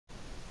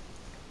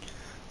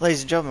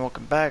Ladies and gentlemen,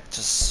 welcome back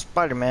to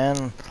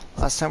Spider-Man.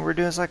 Last time we were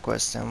doing side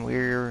quests, and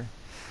we're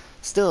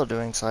still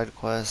doing side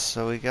quests.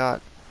 So we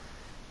got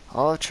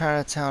all of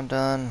Chinatown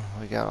done,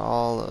 we got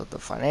all of the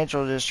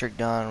financial district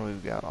done,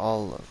 we've got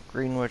all of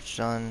Greenwich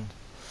done,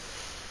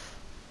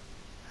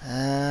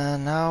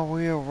 and now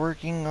we are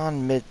working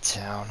on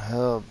Midtown.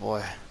 Oh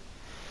boy,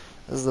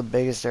 this is the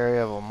biggest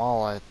area of them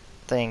all, I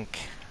think.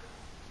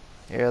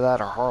 Either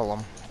that or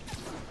Harlem.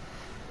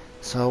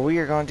 So we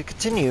are going to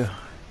continue.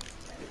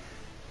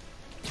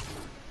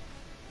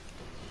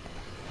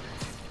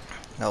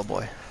 Oh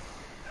boy.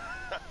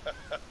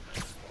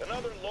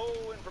 Another low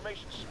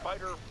information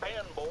spider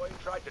fanboy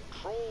tried to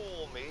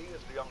troll me,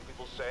 as the young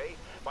people say,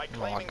 by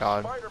claiming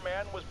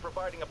Spider-Man was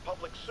providing a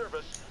public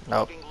service,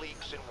 logging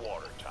leaks in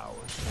water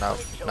towers.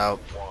 Nope.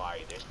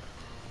 Why this?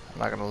 I'm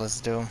not gonna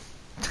listen to him.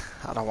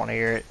 I don't want to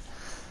hear it.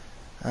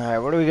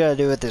 Alright, what do we gotta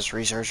do with this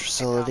research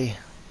facility?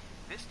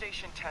 This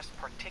station tests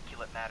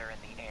particulate matter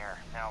in the air.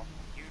 Now,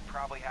 you'd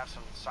probably have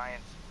some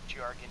science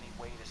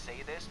jargony way to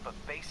say this, but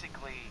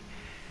basically,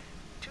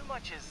 too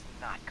much is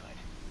not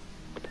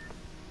good.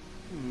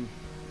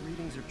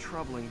 Readings are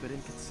troubling but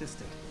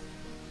inconsistent.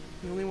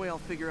 The only way I'll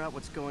figure out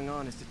what's going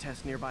on is to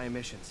test nearby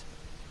emissions.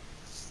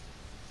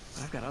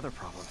 But I've got other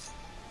problems.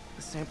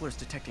 The sampler's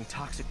detecting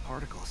toxic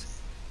particles.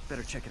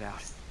 Better check it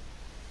out.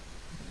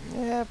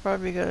 Yeah,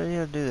 probably a good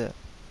idea to do that.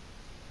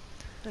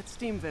 That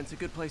steam vent's a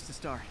good place to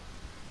start.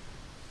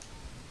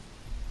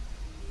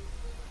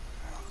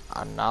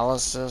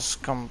 Analysis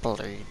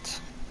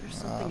complete. There's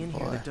something in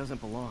here that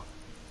doesn't belong.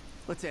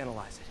 Let's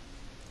analyze it.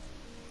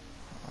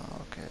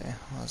 Okay,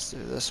 let's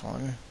do this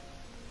one. Do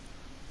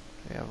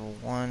we have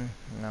a 1?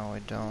 No, we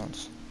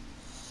don't.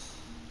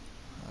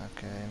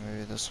 Okay,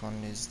 maybe this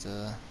one needs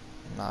to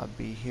not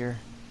be here.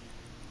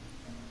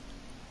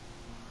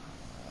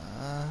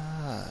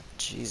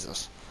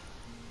 Jesus.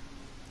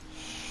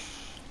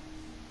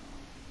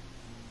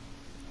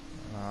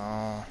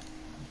 No,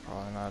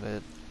 probably not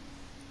it.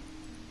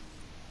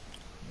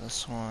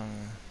 This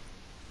one.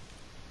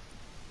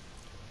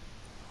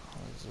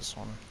 What is this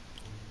one?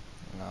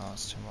 No,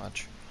 it's too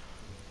much.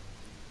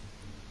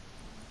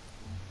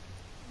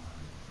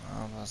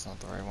 Oh, that's not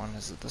the right one.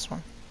 Is it this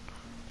one?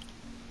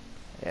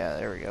 Yeah,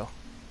 there we go.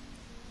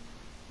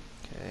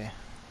 Okay.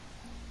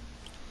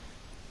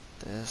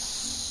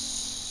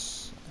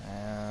 This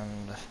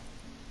and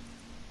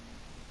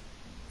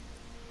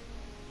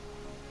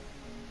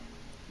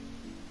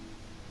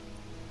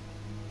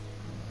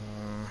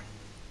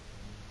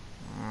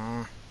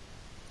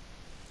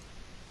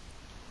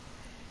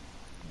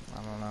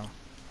I don't know.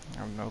 I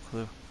have no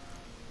clue.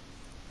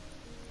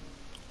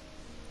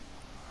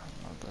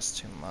 No, that's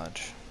too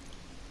much.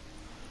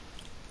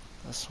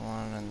 This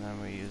one, and then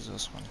we use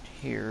this one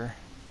here.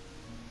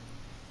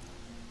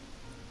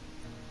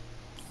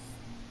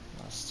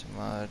 That's too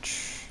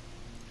much.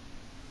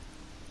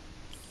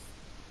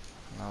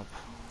 Nope.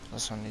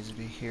 This one needs to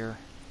be here.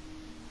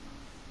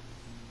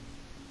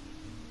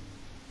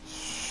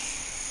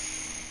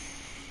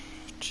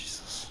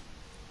 Jesus.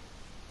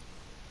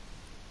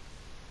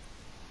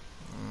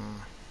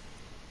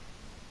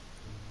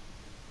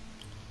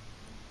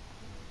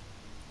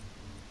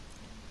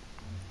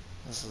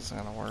 This isn't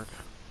gonna work.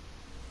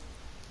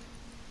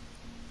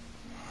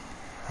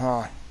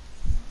 Huh.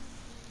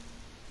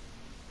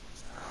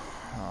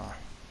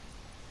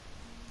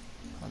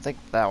 I think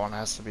that one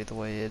has to be the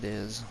way it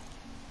is.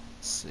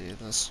 Let's see,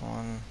 this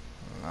one,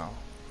 no.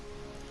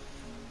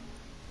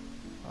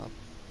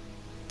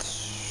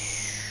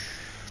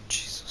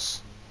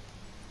 Jesus.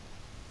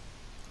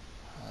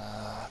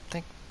 I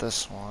think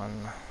this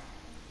one.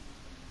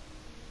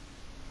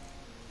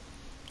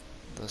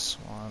 This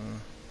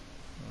one,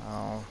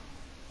 no.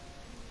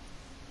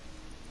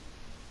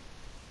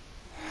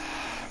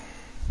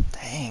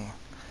 Dang.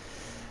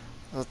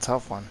 That's a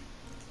tough one.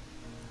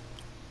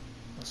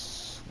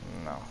 This,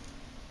 no.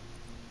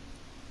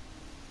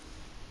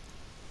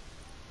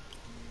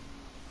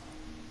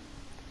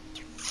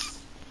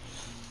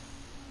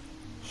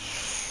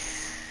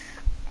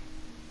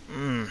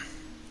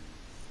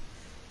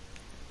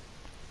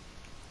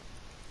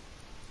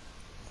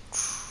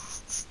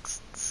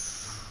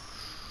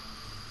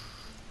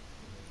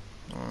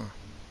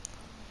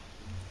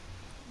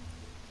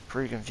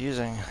 Pretty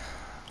confusing.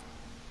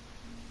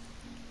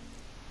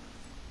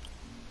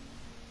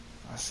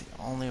 That's the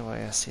only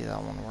way I see that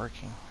one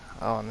working.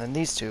 Oh, and then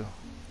these two.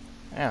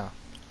 Yeah.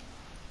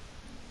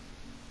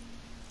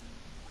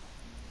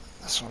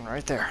 This one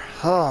right there.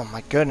 Oh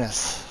my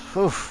goodness.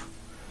 Whew.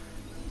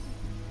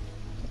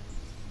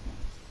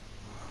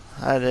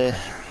 I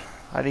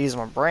had to use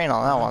my brain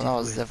on that one. That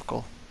was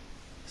difficult.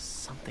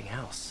 Something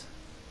else.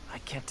 I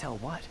can't tell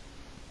what.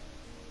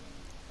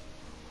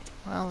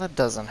 Well, that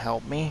doesn't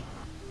help me.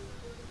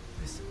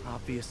 This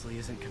obviously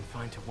isn't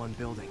confined to one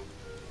building.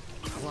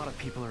 A lot of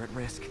people are at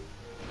risk.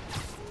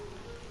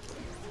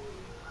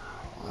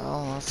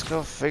 Well, let's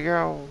go figure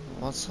out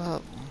what's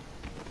up.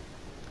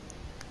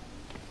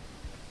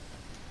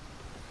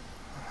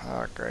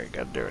 Oh, great.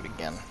 Gotta do it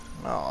again.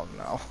 Oh,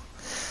 no.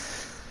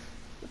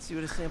 Let's see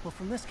what a sample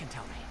from this can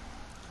tell me.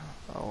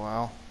 Oh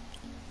wow.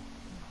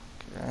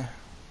 Okay.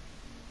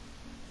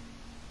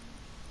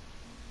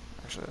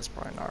 Actually, that's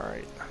probably not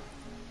right.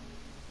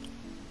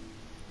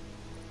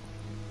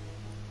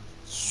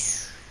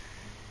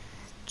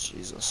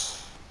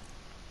 Jesus.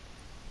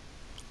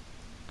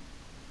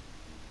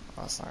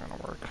 Oh, that's not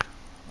gonna work.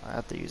 I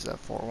have to use that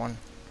 4-1.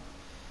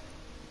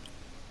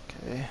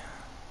 Okay.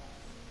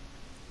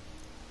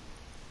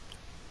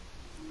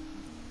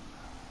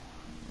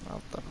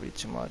 Nope, that'll be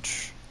too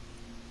much.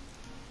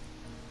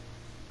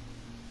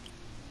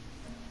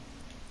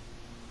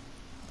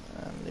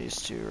 And these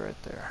two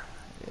right there.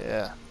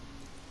 Yeah.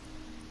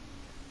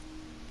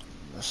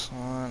 This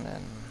one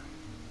and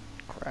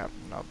crap.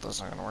 Nope, that's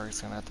not gonna work.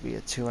 It's gonna have to be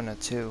a 2 and a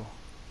 2.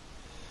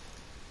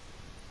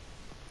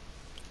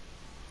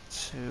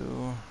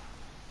 2.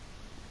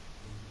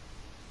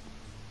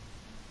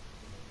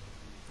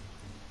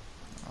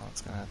 Oh,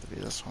 it's gonna have to be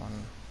this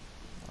one.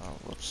 Oh,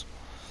 whoops.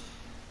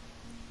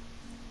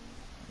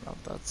 Nope,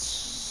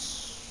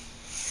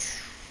 that's...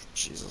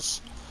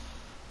 Jesus.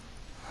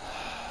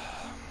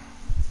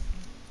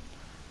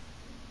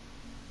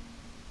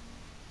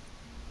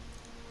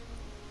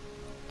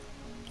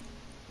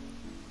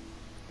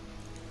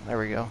 There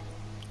we go.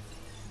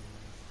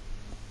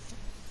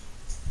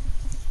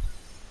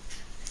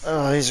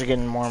 Oh, these are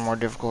getting more and more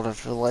difficult, I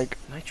feel like.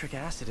 Nitric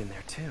acid in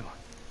there too,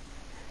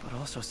 but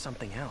also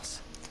something else.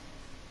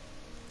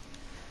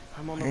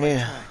 I'm on the right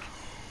track.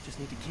 Just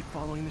need to keep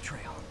following the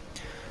trail.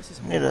 This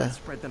is more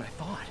widespread than I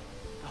thought.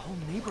 The whole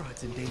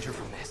neighborhood's in danger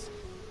from this.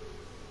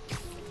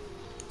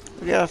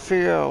 We gotta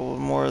figure out what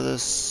more of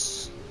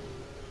this.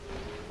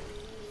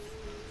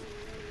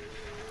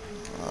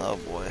 Oh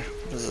boy,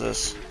 what is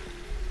this?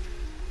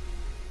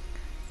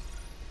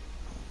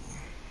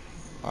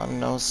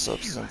 Unknown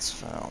substance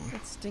found.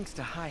 That stinks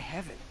to high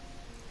heaven.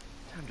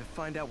 Time to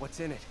find out what's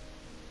in it.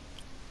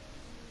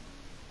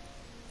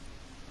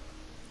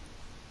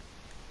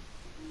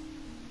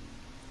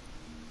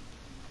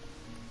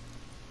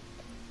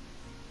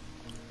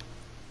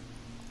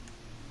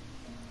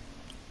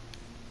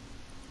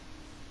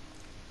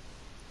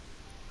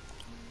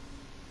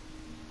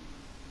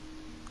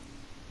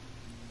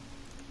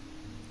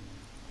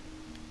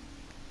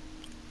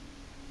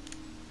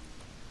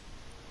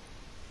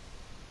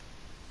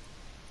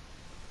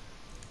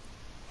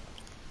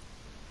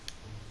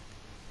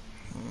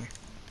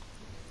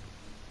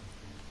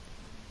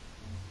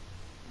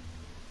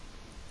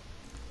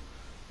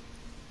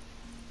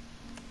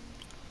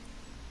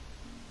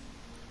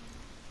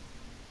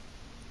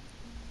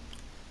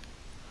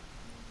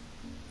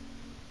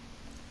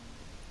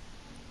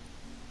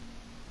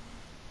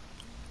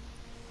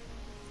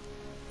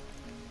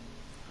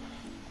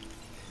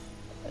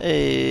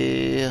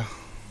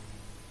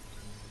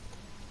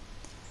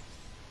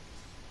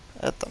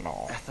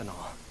 Ethanol.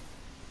 Ethanol.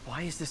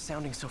 Why is this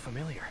sounding so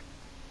familiar?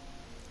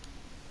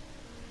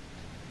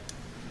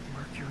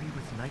 Mercury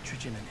with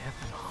nitrogen and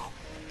ethanol.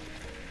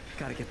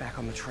 Gotta get back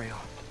on the trail.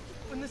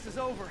 When this is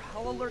over,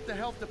 I'll alert the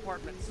health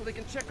department so they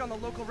can check on the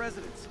local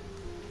residents.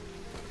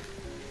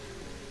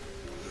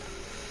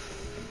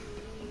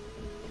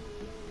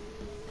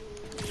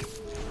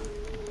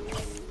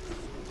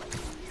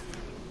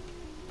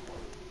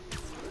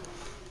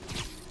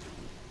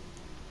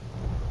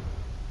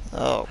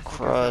 Oh,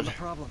 crud. The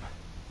problem.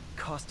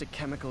 Caustic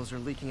chemicals are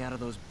leaking out of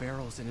those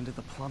barrels and into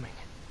the plumbing.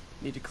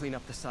 Need to clean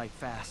up the site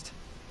fast.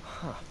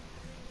 Huh.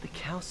 The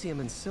calcium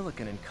and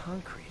silicon in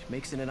concrete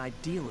makes it an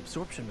ideal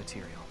absorption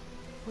material.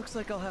 Looks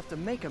like I'll have to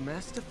make a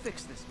mess to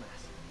fix this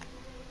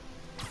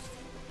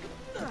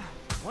mess.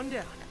 One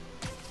down.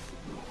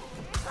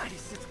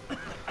 Nice.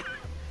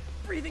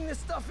 Breathing this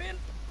stuff in,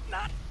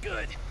 not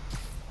good.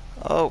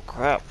 Oh,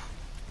 crap.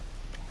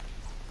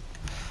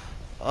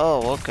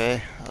 Oh,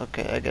 okay.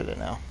 Okay, I get it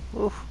now.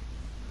 Oof.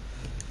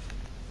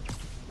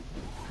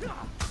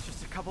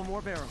 Just a couple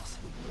more barrels.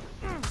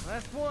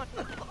 Last one.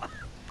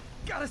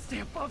 Gotta stay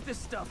above this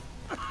stuff.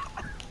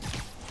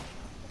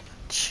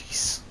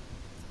 Jeez.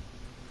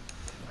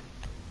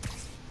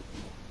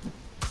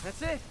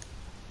 That's it.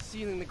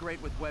 Sealing the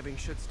grate with webbing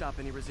should stop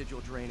any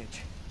residual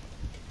drainage.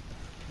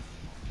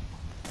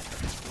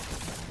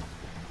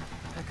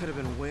 That could have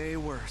been way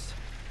worse.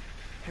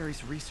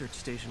 Harry's research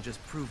station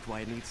just proved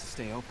why it needs to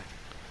stay open.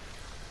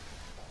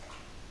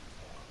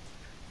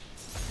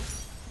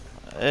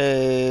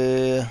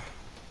 Hey.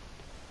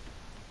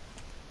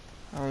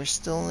 Are we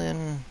still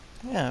in?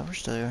 Yeah, we're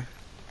still here.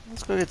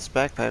 Let's go get this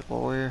backpack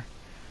while we're here.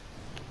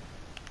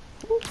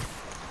 Whoop.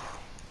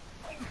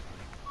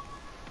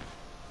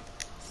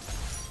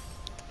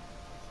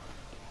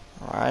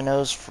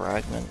 Rhino's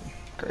fragment.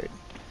 Great.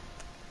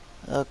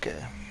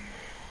 Okay.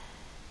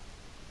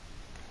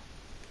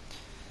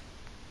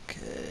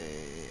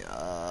 Okay,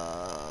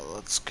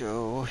 let's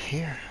go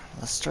here.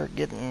 Let's start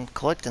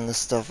collecting this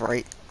stuff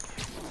right.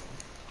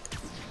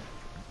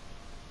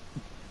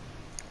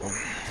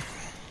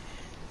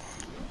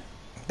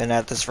 Been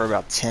at this for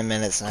about 10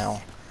 minutes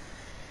now.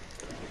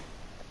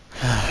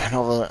 And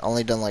I've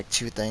only done like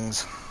 2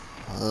 things.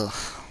 Ugh.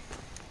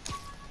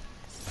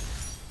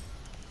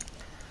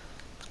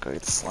 Go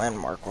get this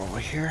landmark while we're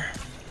here.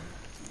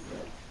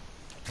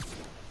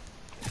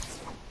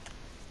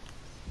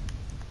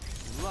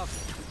 Love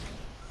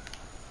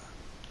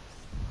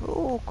it.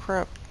 Oh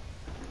crap.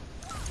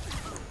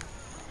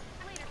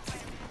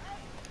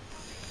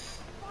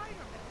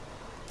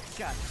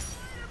 Got it.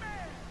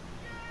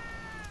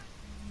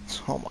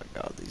 Oh my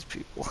god, these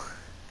people.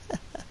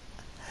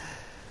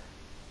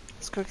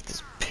 Let's go get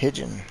this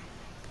pigeon.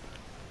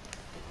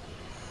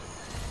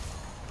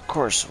 Of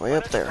course, way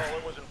up there.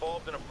 Caller was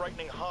involved in a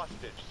frightening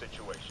hostage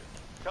situation.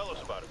 Tell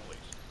us about it, please.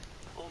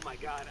 Oh my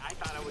god, I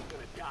thought I was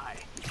gonna die.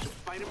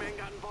 Spider-Man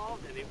got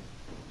involved and it...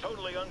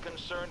 Totally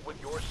unconcerned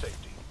with your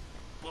safety.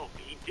 Well,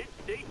 he did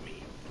save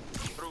me.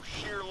 Through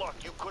sheer luck,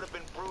 you could have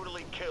been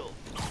brutally killed.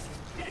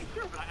 Yeah,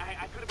 sure, but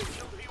I could have been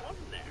killed if he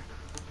wasn't there.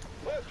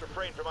 Let's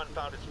refrain from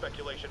unfounded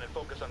speculation and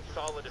focus on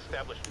solid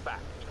established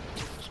fact.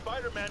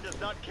 Spider-Man does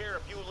not care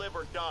if you live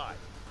or die.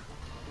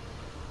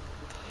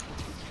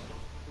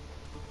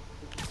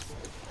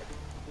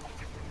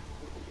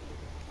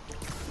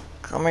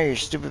 Come here, you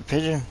stupid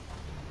pigeon.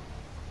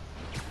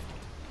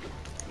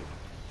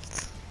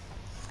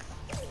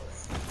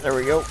 There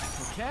we go.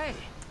 Okay.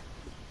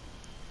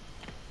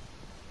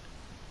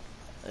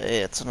 Hey,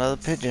 it's another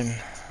pigeon.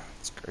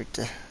 It's great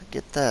to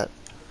get that.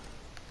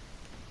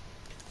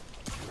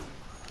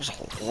 There's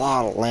a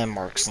lot of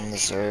landmarks in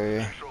this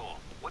area. Control.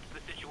 What's the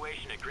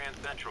situation at Grand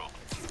Central?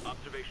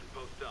 Observation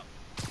post up.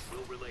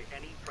 We'll relay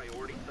any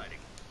priority sighting.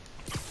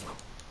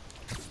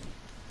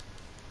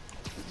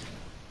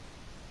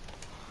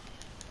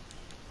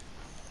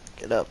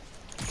 Get up.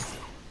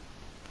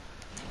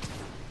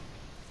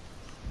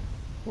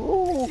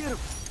 Ooh.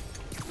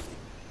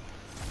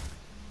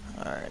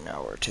 Alright,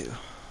 now where to?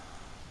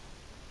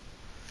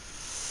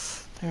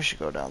 Maybe we should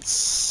go down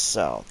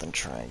south and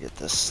try and get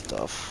this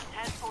stuff.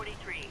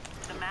 1043.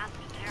 The masked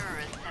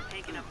terrorists have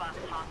taken a bus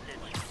hostage.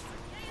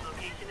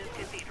 Location is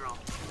Cathedral.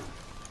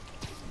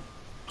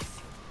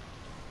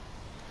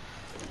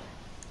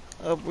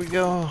 Up we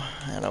go,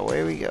 and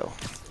away we go.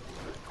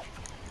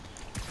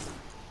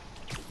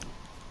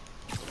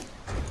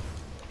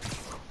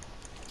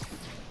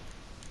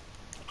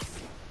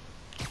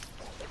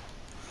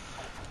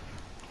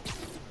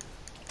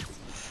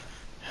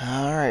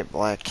 Alright,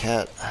 Black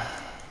Cat.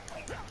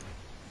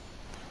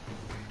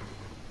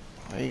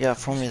 What you got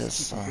for me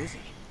this Keep her time? busy.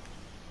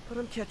 But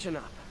I'm catching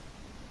up.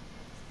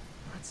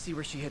 Let's see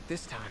where she hit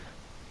this time.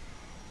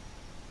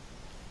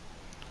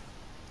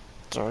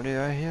 It's already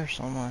right here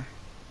somewhere.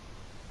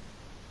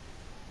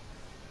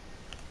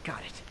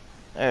 Got it.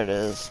 There it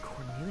is.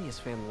 Cornelius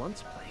Van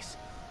Lunt's place.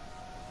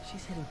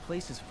 She's hitting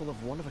places full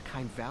of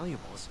one-of-a-kind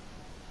valuables.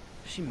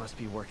 She must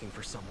be working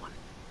for someone.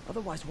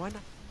 Otherwise, why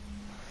not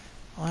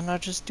Why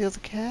not just steal the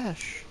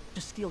cash?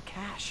 just steal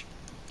cash?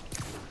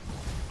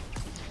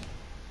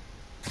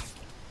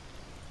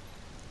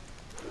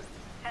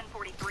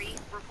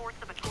 Reports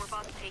of a tour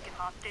bus taken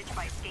hostage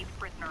by escaped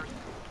prisoners.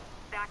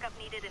 Backup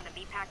needed in the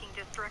meatpacking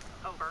district.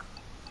 Over.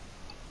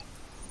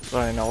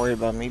 Sorry, not worry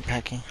about me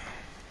packing.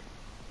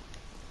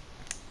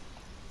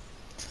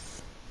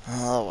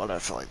 Oh, what I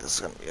feel like this is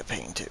gonna be a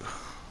pain too.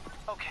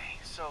 Okay,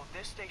 so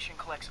this station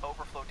collects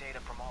overflow data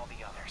from all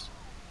the others.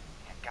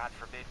 And God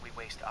forbid we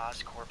waste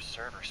Oscorp's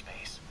server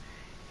space.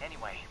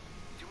 Anyway,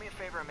 do me a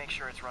favor and make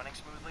sure it's running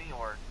smoothly,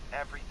 or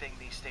everything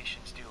these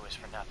stations do is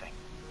for nothing.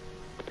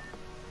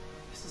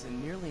 This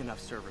isn't nearly enough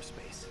server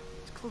space.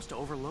 It's close to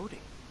overloading.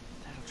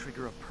 That'll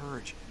trigger a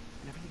purge,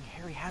 and everything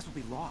Harry has will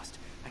be lost.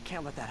 I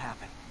can't let that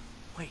happen.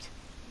 Wait.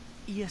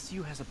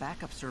 ESU has a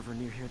backup server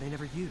near here they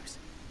never use.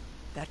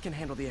 That can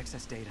handle the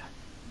excess data.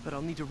 But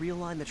I'll need to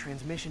realign the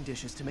transmission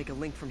dishes to make a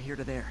link from here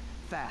to there.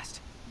 Fast.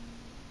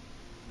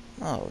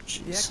 Oh, The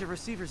jeez. active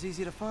receiver's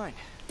easy to find.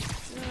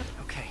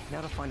 Okay,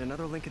 now to find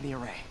another link in the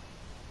array.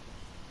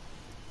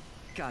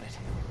 Got it.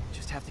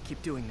 Just have to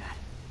keep doing that.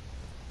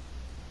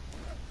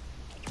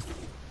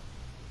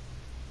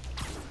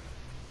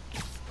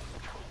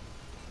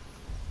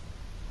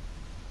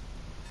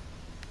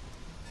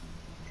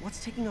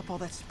 What's taking up all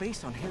that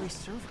space on Harry's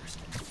servers?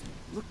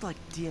 Looked like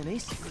DNA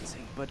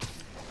sequencing, but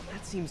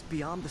that seems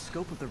beyond the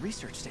scope of the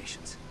research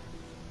stations.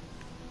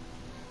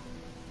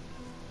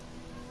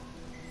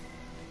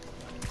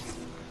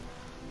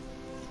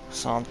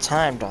 So I'm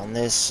timed on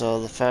this,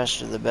 so the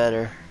faster the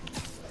better.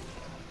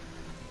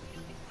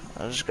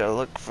 I just gotta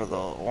look for the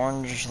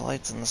orange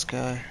lights in the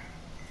sky.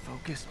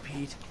 Focus,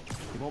 Pete.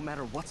 It won't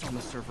matter what's on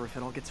the server if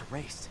it all gets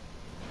erased.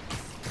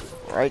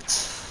 Right.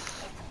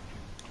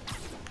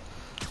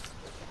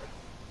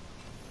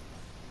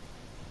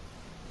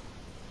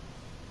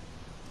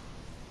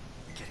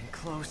 Getting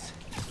close.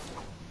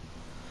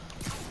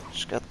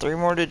 Just got 3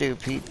 more to do,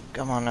 Pete.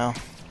 Come on now.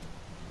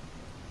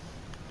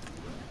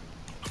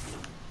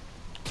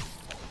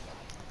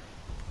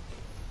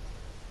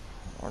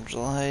 Orange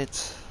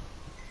light.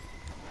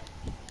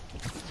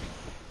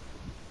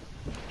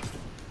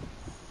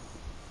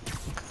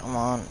 Come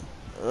on.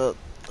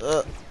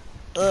 There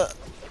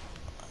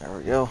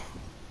we go.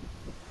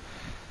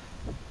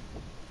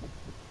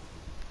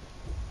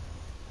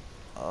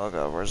 Oh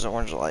god, where's the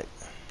orange light?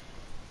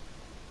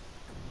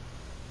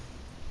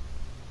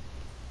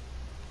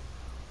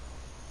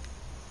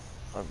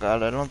 Oh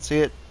god, I don't see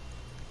it.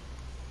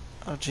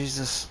 Oh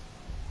Jesus.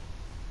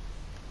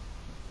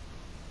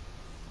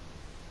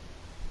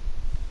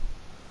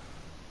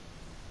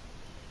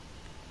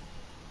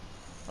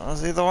 I don't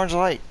see the orange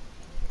light.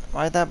 Am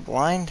I that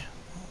blind?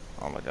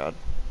 Oh my god.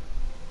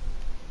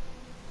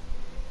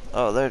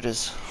 Oh, there it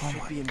is. Oh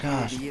Should my be in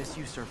gosh. the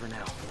ESU server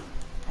now.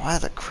 Why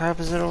the crap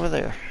is it over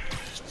there?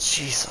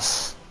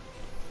 Jesus.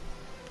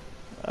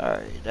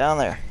 Alright, down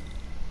there.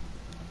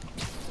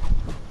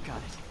 Got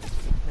it.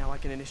 Now I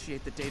can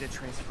initiate the data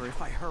transfer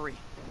if I hurry.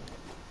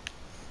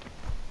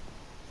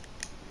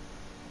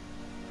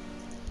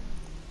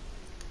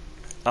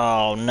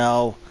 Oh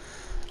no.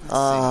 Let's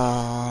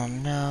Oh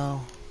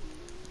no.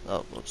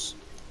 Oh, whoops.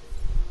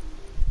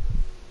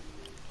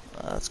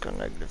 Let's go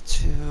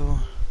 -2.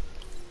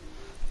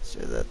 Let's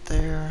do that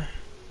there.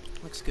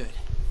 see. Looks good.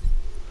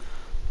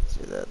 Let's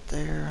do that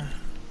there.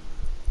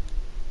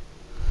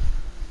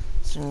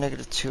 Let's do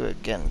 -2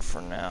 again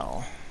for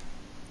now.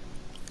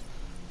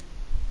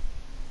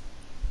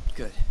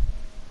 Good.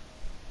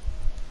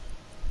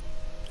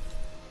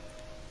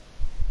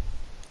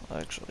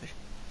 Actually.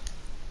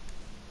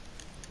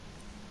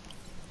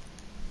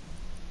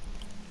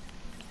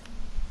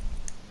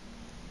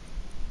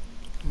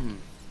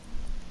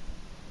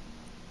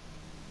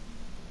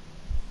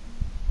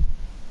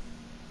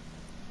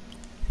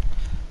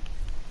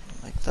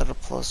 Make that a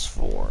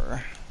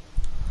 +4.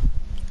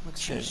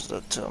 Looks Change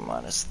that to a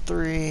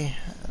 -3,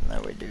 and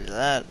then we do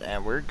that,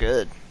 and we're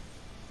good.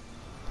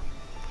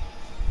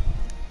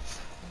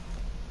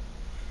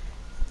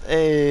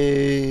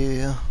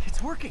 Hey.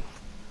 It's working.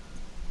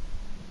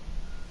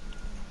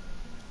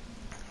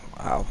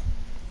 Wow.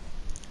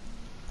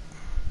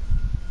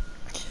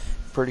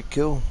 Pretty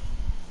cool.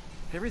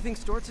 Everything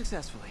stored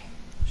successfully.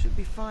 Should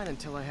be fine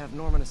until I have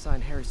Norman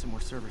assign Harry some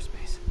more server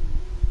space.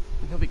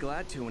 And he'll be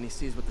glad to when he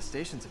sees what the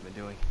stations have been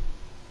doing.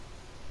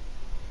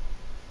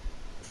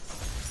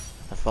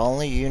 If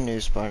only you knew,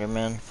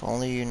 Spider-Man. If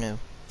only you knew.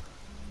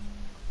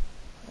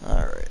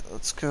 Alright,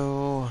 let's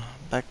go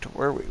back to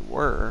where we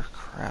were.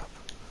 Crap.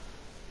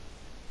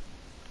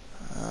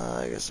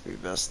 I guess it'd be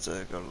best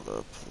to go to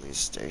the police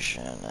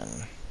station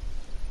and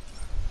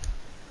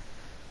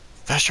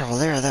fast travel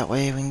there. That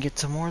way we can get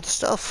to more of the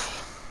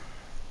stuff.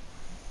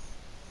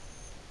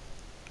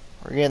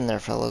 We're getting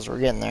there, fellas. We're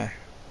getting there.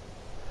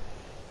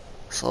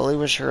 Slowly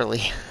but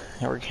surely.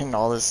 We're getting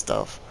all this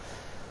stuff.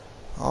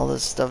 All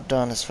this stuff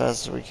done as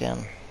fast as we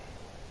can.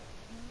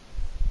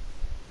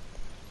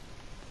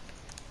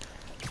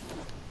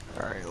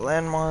 Alright,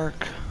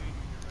 landmark.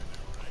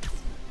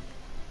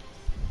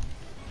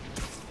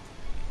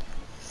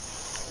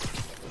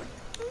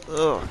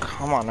 Oh,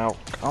 come on now.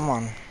 Come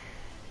on.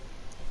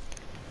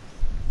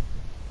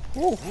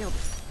 Ooh. Nailed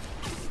it.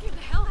 Scared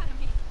the hell out of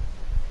me.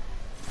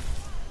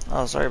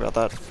 Oh, sorry about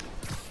that.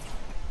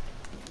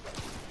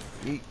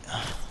 Yeet.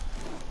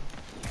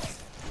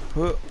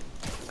 Huh.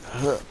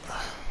 Huh.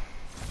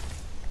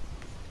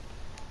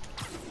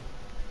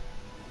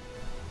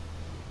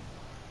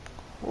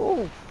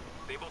 Whoa.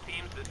 Sable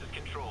teams, this is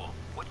Control.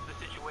 What's the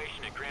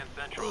situation at Grand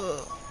Central?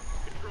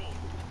 Control,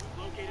 we've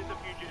located the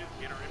fugitives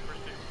and are in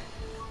pursuit.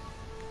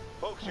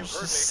 Folks, you've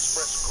heard me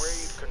express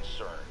grave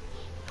concerns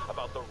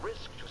about the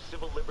risk to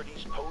civil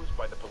liberties posed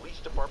by the police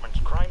department's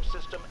crime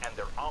system and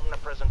their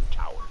omnipresent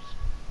towers.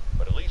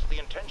 But at least the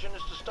intention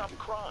is to stop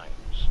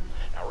crimes.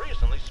 Now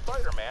recently,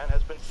 Spider-Man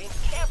has been seen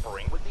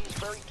tampering with these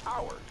very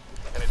towers.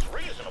 And it's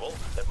reasonable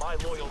that my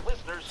loyal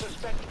listeners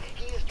suspect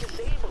he is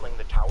disabling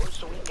the towers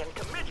so he can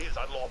commit his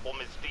unlawful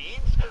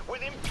misdeeds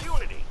with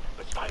impunity.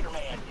 But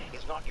Spider-Man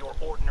is not your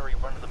ordinary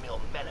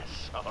run-of-the-mill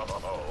menace.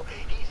 Oh,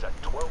 he's a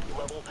 12th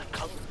level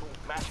Kung Fu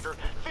Master,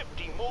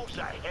 50 moves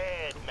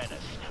ahead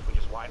menace. Which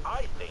is why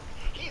I think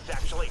he's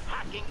actually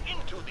hacking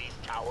into these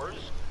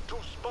towers to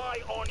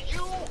spy on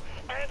you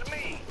and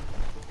me.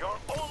 Your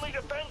only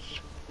defense?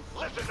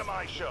 Listen to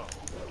my show.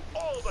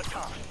 All the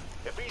time.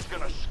 If he's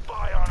gonna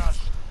spy on us,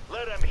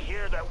 let him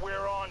hear that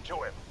we're on to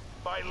him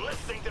by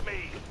listening to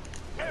me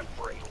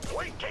every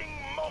waking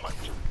moment.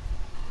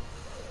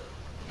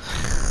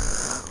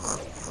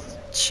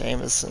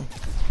 Jameson.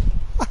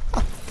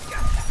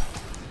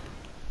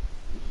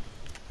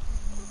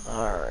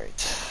 Alright.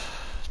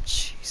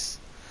 Jeez.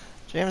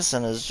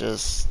 Jameson is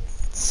just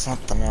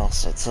something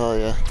else, I tell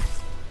ya.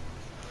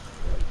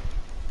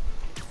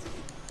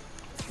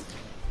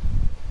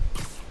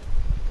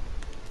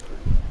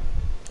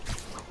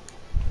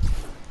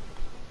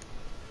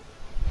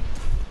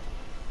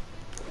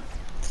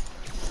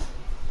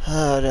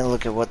 I didn't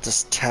look at what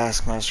this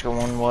Taskmaster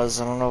one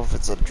was. I don't know if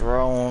it's a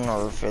drone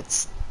or if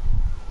it's...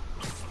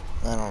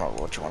 I don't know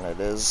which one it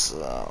is.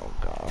 Oh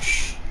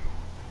gosh.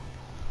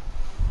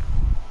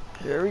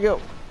 Here we go.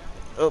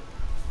 Oh.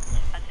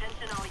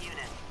 Attention all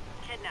units.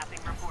 Kidnapping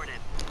reported.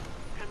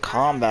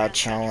 Combat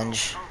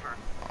challenge.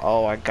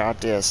 Oh, I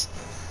got this.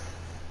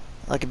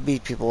 I can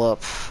beat people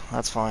up.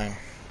 That's fine.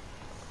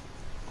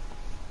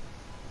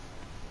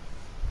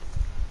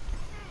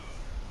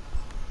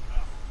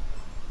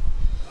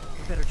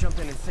 Better jump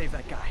in and save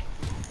that guy.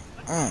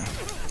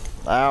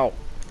 Ow.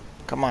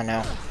 Come on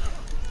now.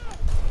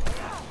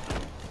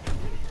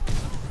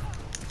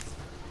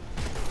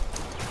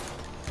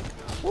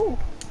 Woo.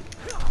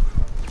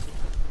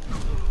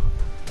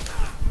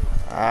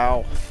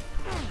 Ow.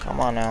 Come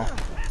on now.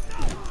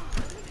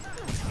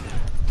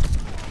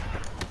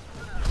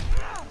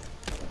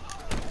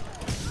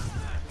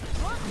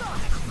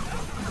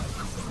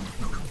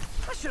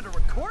 I should have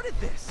recorded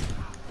this.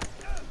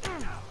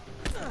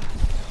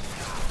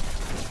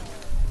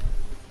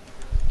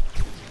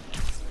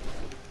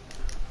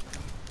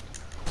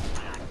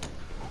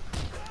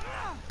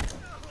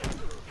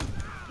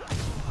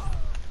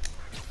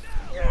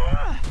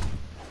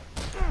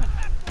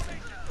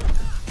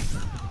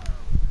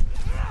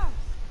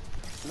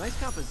 Nice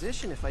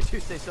composition, if I do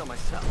say so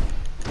myself.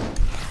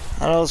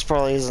 I know this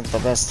probably isn't the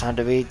best time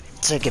to be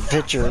taking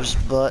pictures,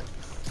 but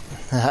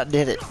I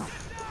did it.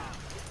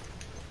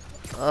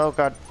 Oh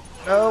god.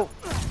 No!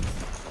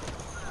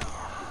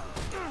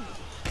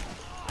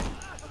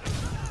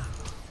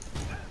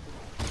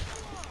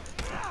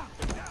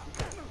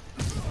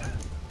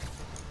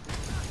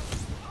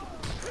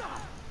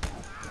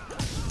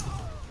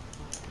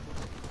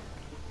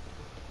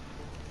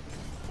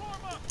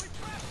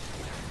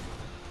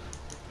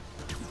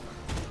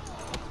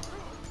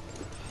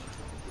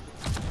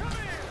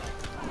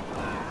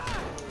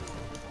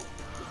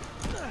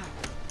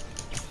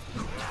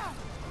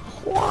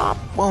 Whop,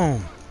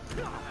 boom.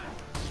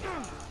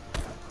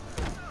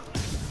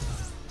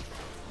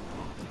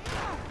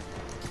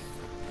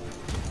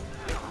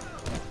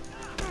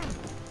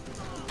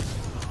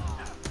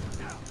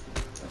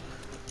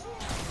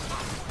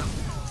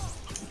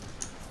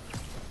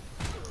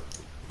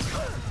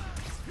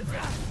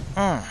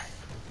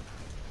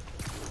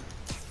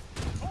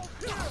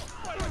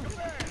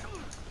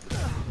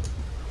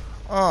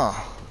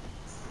 Oh,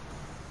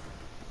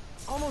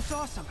 Almost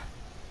awesome.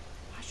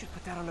 I should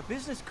put that on a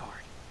business card.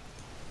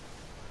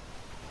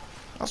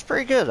 that's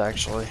pretty good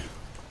actually.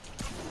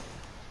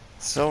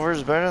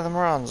 Silver's better than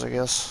bronze, I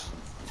guess.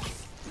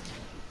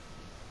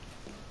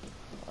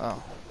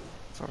 Oh,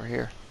 it's over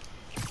here.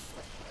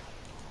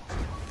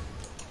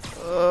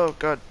 Oh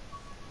god.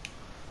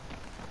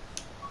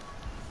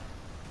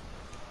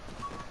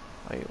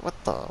 Wait, what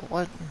the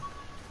what?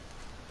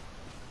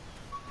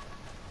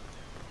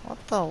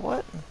 What the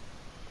what?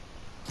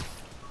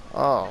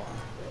 Oh.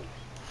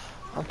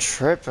 I'm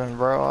tripping,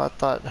 bro. I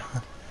thought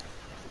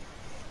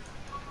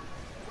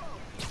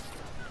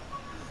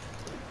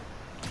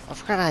I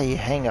forgot how you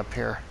hang up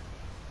here.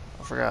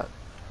 I forgot.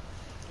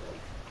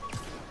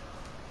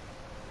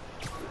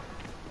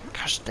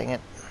 Gosh dang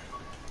it.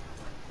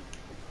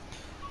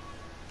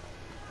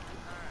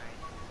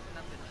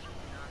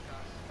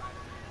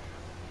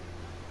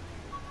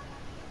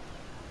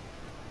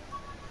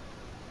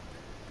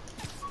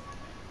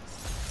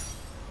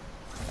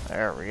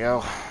 There we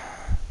go.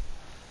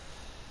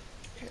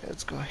 Okay,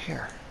 let's go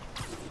here.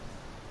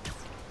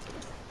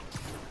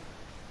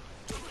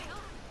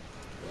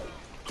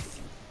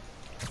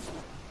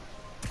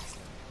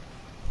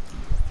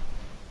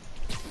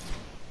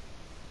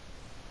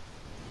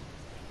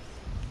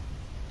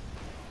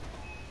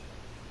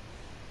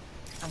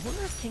 I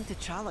wonder if King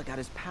T'Challa got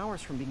his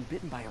powers from being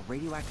bitten by a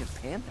radioactive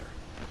panther.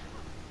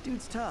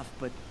 Dude's tough,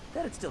 but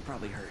that'd still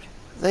probably hurt.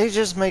 They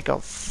just make a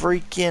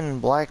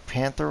freaking Black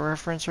Panther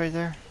reference right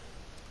there.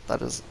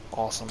 That is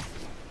awesome.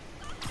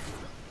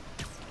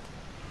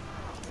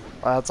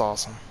 That's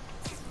awesome.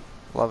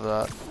 Love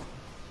that.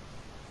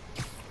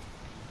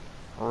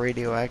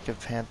 Radioactive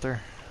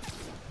Panther.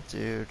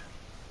 Dude.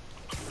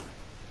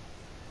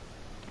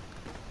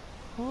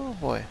 Oh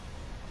boy.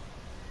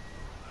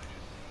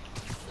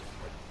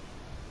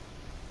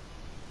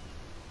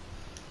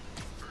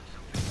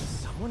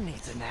 Someone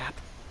needs a nap.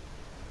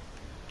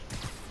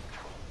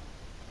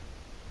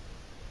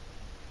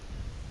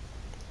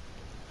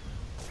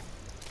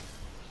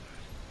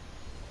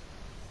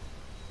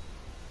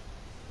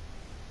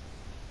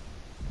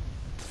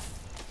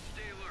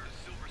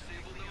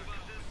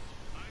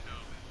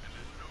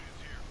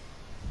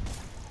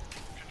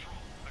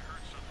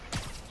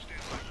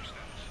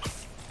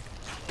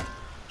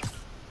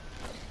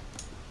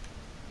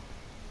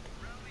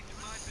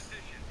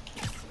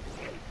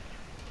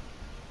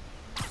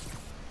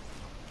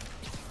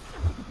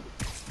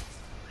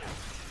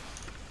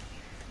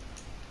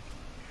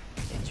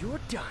 You're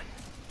done.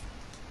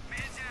 Man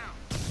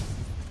down.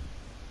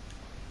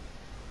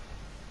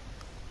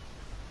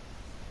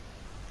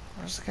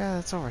 Where's the guy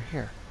that's over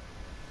here?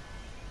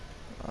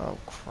 Oh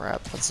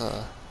crap, that's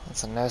a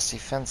nasty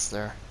fence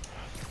there.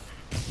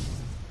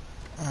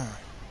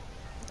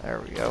 There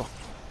we go.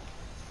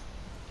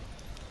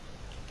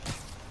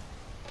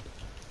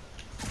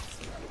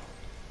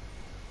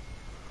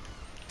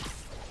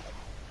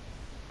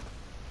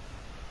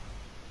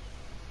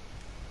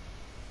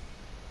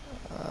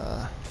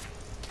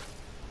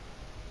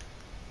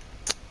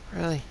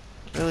 Really?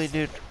 Really,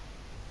 dude?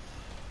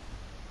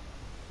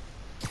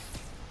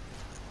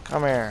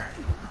 Come here.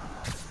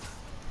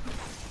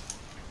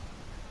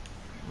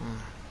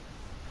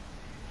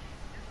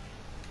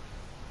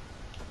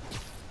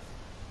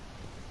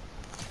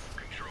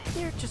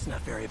 You're just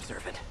not very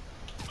observant.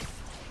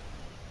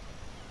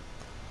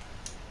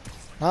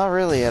 Not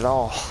really at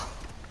all.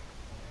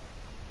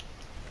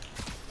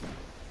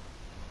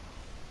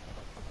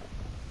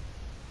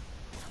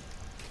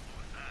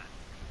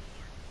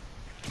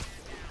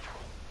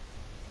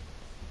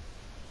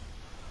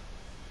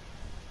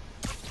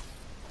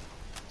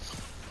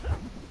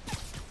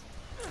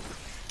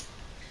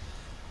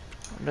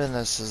 I'm doing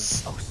this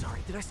as Oh,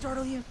 sorry. Did I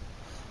startle you?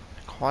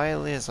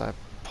 quietly as I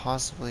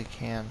possibly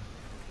can.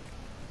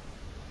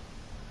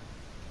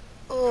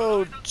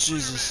 Oh,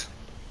 Jesus.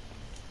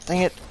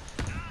 Dang it.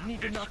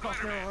 Need to knock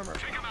off their armor.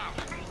 Take him out.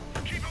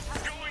 Keep him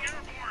from going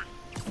airborne.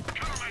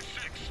 Cover my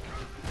 6.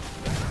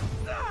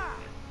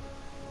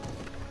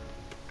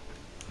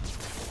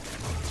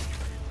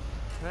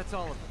 That's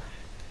all of them.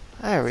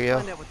 There we go.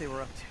 Find out what they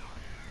were up to.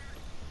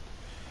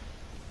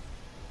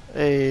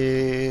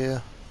 Hey.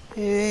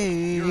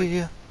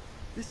 Hey.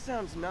 This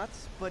sounds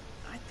nuts, but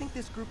I think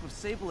this group of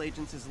Sable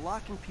agents is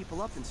locking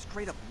people up and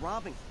straight up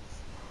robbing.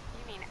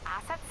 You mean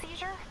asset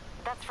seizure?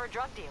 That's for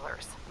drug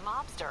dealers,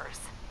 mobsters.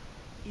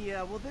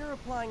 Yeah, well, they're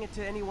applying it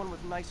to anyone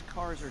with nice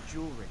cars or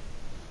jewelry.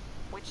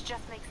 Which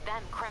just makes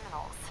them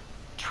criminals.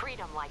 Treat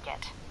them like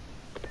it.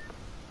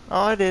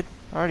 Oh, I did.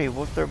 I already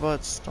whooped their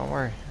butts. Don't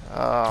worry.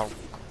 Oh,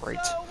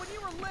 great. So, when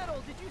you were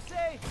little, did you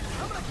say,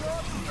 I'm gonna grow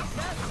up and be a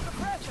passive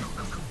suppressor?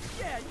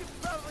 Yeah, you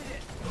probably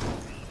did.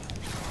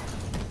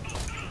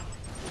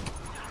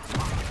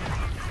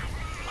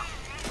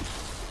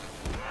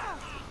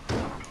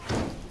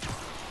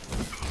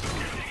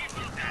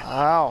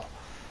 Ow.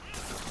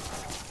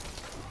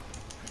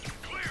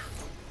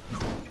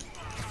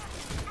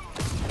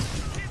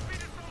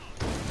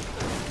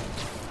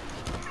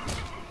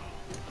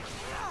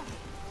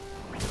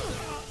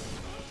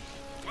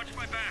 Watch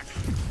my back.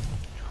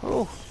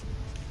 Oh.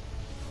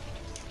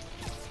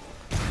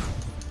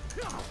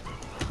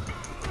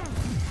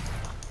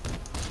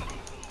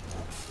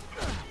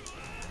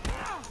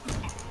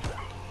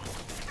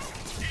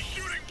 He's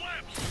shooting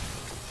webs.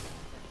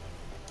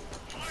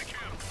 Flank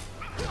him.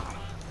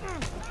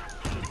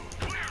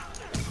 Clear.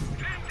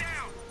 Pin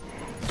down.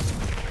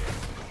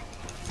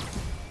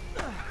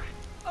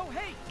 Oh,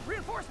 hey,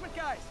 reinforcement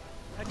guys!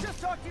 I just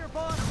talked to your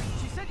boss.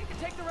 She said you can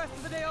take the rest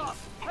of the day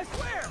off. I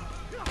swear!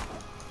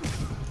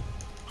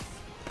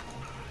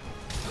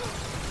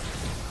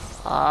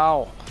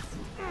 Ow.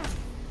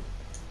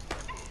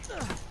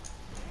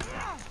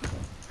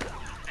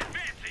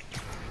 Advancing.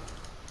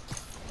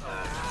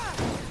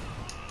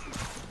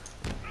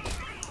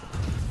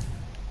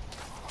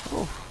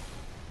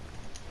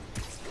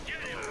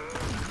 Get him.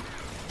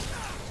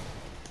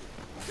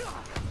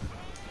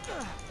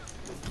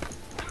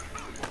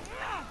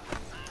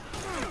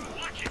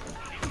 Watch it.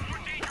 He's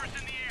more dangerous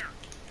in the air.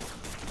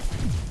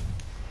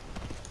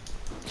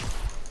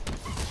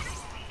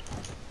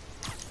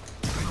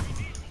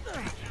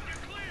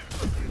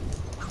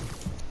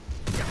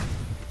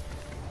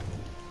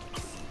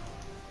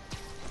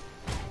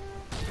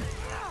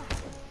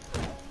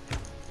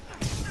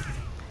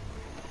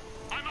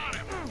 I'm on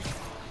him.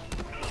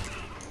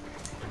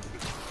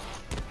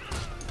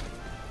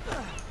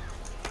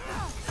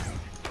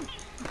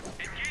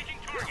 Engaging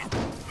target.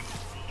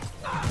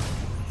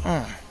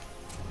 Mm.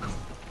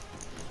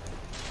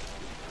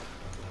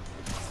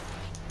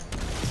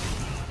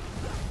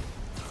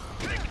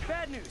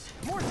 Bad news.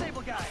 More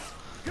Sable guys.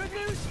 Good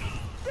news?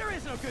 There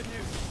is no good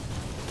news.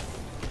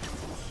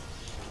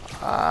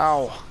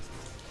 Ow.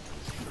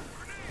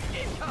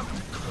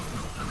 Incoming.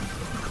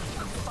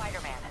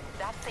 Spider-Man,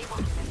 that Sable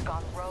unit's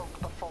gone rogue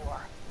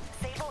before.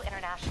 Sable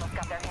International's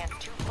got their hands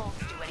too full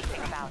to do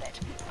anything about it,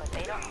 but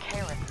they don't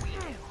care if we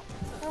do.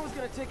 I was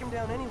gonna take him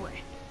down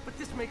anyway, but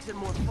this makes it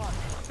more fun.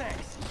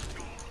 Thanks.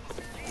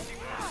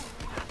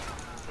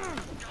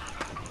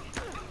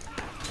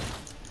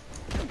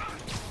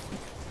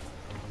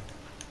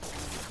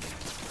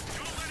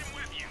 Don't let him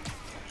whip you.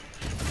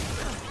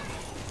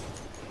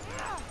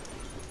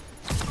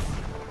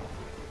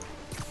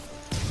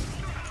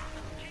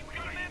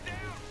 Got a man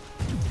down.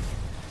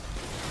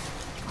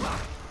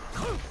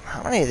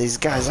 How many of these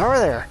guys are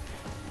there?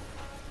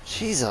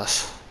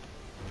 Jesus.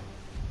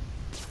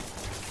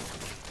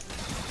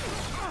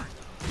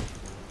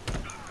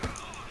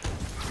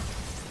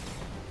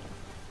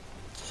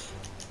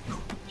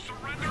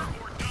 Surrender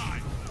or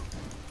die.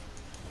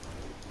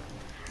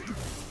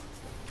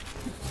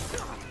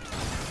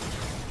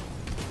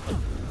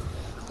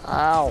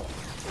 Ow.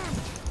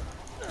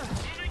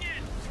 Moving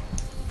in.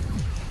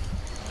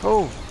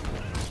 Oh.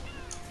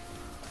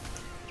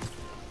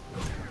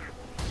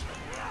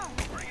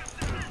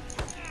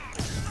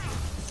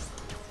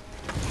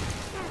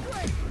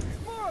 Great!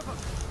 More of them!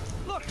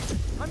 Look,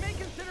 I may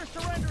consider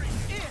surrendering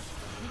if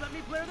you let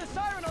me blare the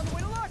siren on the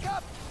way to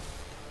lockup!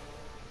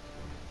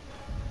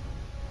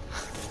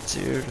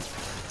 Dude.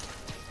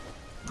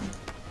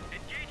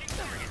 Engaging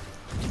target.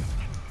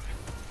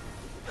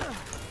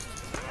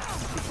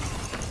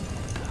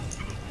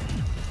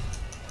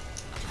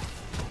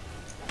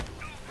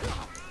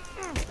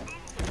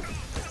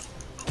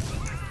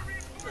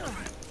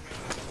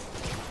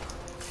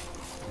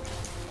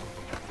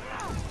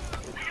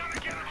 We gotta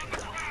get him on the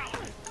ground.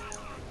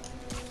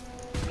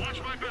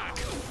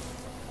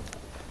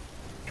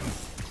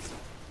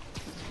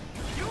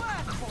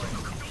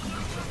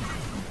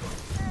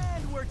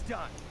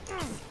 done.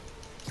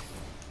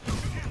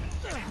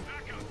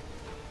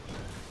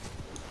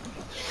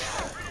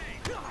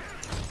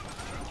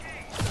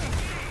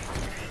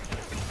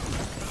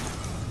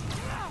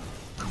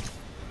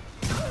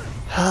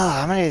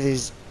 How many of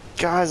these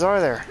guys are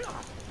there?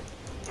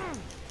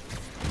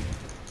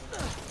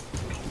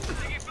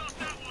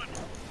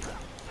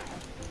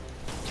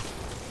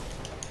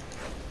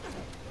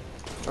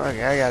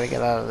 Okay, I gotta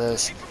get out of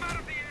this.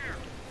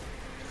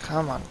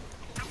 Come on.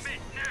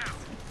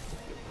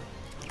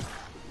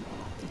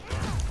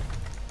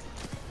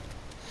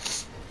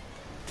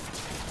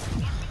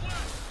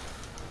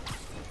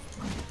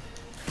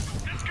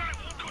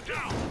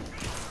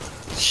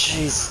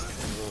 Jeez.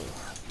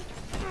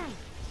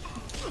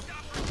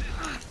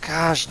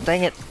 Gosh,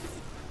 dang it.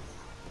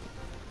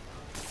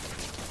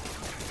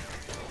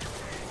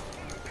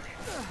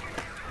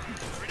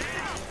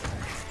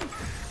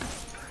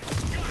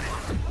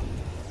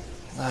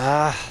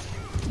 Ah,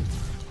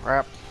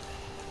 crap.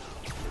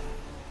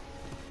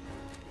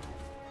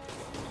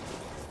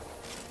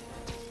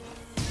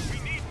 We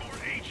need more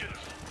agents.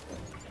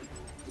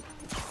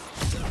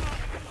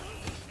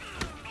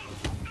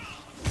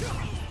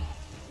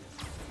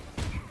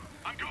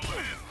 I'm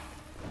going in.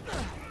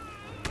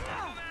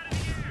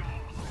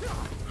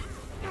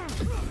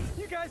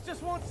 You guys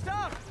just won't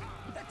stop.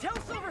 Tell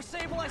Silver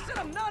Sable I said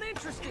I'm not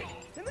interested.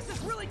 And this is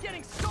really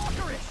getting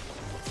stalkerish.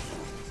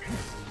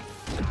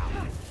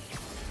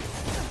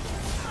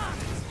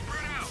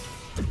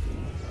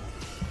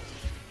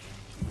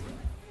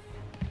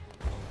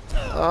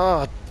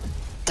 Oh,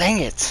 dang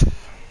it.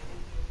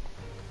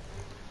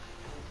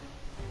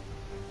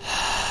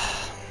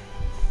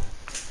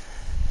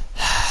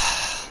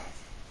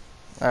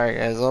 Alright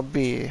guys, I'll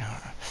be...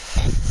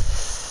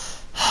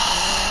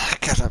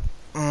 gotta...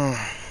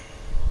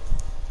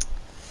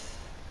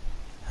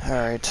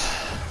 Alright.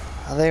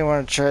 I think I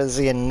want to try this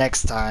again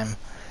next time.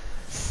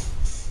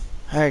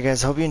 Alright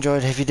guys, hope you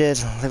enjoyed. If you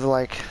did, leave a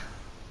like.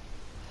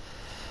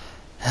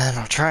 And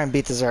I'll try and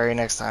beat this area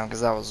next time,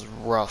 because that was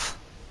rough.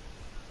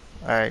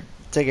 Alright,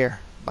 take care.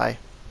 Bye.